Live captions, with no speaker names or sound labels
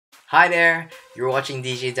Hi there, you're watching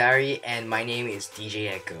DJ Diary and my name is DJ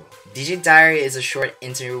Echo. DJ Diary is a short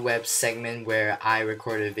interweb segment where I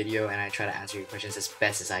record a video and I try to answer your questions as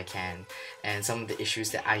best as I can and some of the issues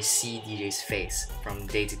that I see DJs face from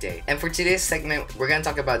day to day. And for today's segment, we're going to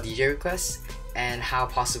talk about DJ requests and how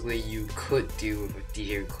possibly you could deal with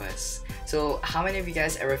DJ requests. So how many of you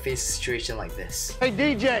guys ever faced a situation like this? Hey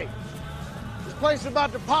DJ, this place is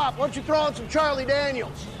about to pop. Why don't you throw on some Charlie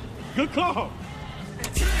Daniels? Good call.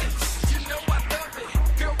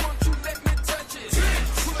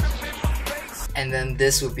 And then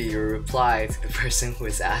this would be your reply to the person who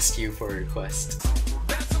has asked you for a request.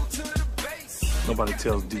 Nobody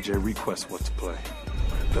tells DJ requests what to play.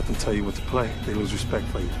 Let them tell you what to play, they lose respect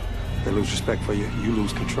for you. They lose respect for you, you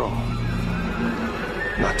lose control.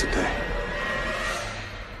 Not today.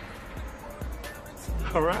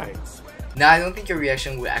 Alright. Now, I don't think your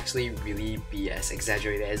reaction would actually really be as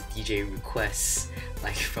exaggerated as DJ requests,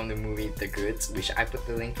 like from the movie The Goods, which I put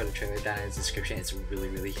the link for the trailer down in the description. It's a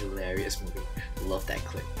really hilarious movie. Love that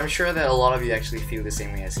clip. I'm sure that a lot of you actually feel the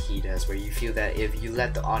same way as he does, where you feel that if you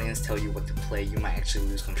let the audience tell you what to play, you might actually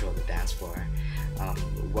lose control of the dance floor.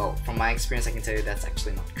 Well, from my experience, I can tell you that's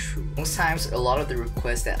actually not true. Most times, a lot of the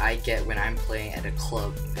requests that I get when I'm playing at a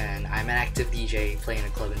club, and I'm an active DJ playing a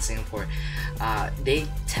club in Singapore, they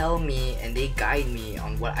tell me and they guide me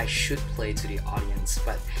on what I should play to the audience,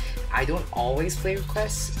 but I don't always play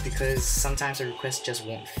requests because sometimes a request just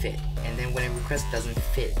won't fit. And then when a request doesn't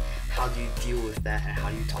fit, how do you deal with that and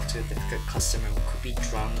how do you talk to a difficult customer who could be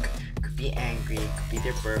drunk, could be angry, could be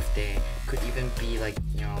their birthday, could even be like,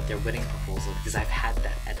 you know, their wedding proposal, because I've had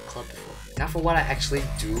that at the club before. Now for what I actually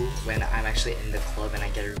do when I'm actually in the club and I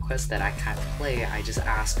get a request that I can't play, I just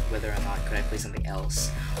ask whether or not could I play something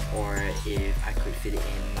else or if I could fit it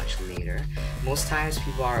in much later. Most times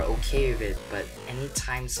people are okay with it, but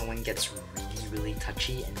anytime someone gets really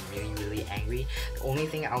touchy and really angry, the only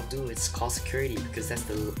thing I'll do is call security, because that's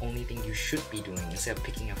the only thing you should be doing instead of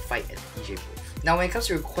picking a fight at the DJ booth. Now when it comes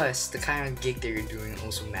to requests, the kind of gig that you're doing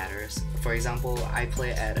also matters. For example, I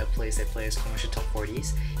play at a place that plays commercial top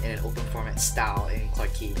 40s in an open format style in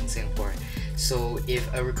Clarke in Singapore. So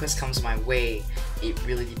if a request comes my way, it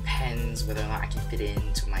really depends whether or not I can fit it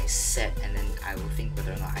into my set, and then I will think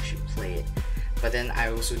whether or not I should play it. But then I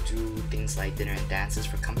also do things like dinner and dances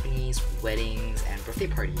for companies, weddings, and birthday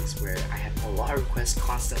parties where I have a lot of requests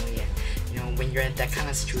constantly, and you know, when you're in that kind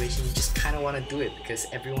of situation, you just kind of want to do it because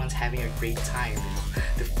everyone's having a great time. You know,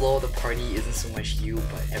 the flow of the party isn't so much you,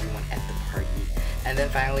 but everyone at the party. And then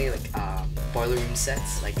finally, like boiler room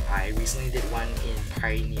sets. Like I recently did one in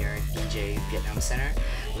Pioneer DJ Vietnam Center.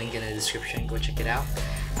 Link in the description. Go check it out.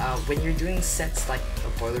 When you're doing sets like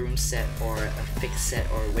a boiler room set or a fixed set,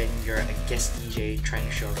 or when you're a guest DJ trying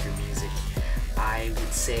to show off your music, I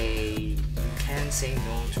would say you can say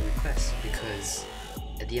no to requests, because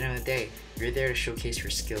at the end of the day, you're there to showcase your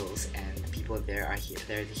skills and the people there are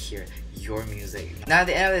there to hear your music. Now at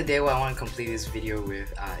the end of the day, what I want to complete this video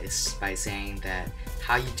with is by saying that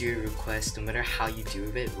how you do a request, no matter how you do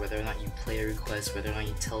it, whether or not you play a request, whether or not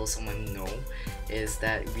you tell someone no, is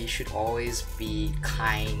that we should always be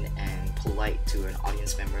kind and polite to an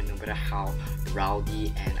audience member, no matter how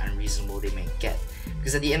rowdy and unreasonable they may get.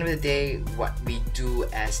 Because at the end of the day, what we do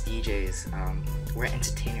as DJs, we're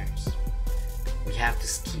entertainers. We have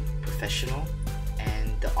to keep professional,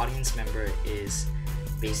 and the audience member is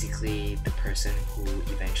basically the person who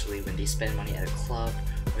eventually, when they spend money at a club,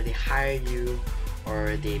 or they hire you,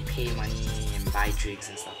 or they pay money and buy drinks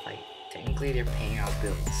and stuff, like technically they're paying our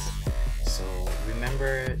bills. So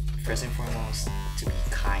remember, first and foremost, to be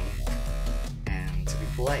kind and to be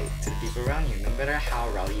polite to the people around you, no matter how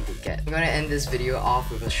rowdy they get. I'm gonna end this video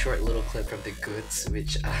off with a short little clip from The Goods,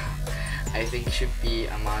 which I think should be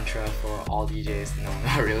a mantra for all DJs. No,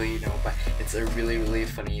 not really, no, but it's a really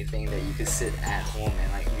funny thing that you could sit at home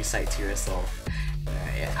and like recite to yourself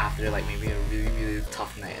after like maybe a really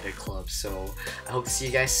tough night at a club. So I hope to see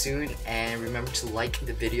you guys soon, and remember to like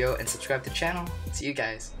the video and subscribe to the channel. See you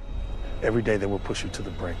guys. Every day they will push you to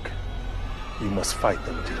the brink. You must fight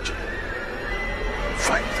them, DJ.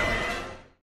 Fight them.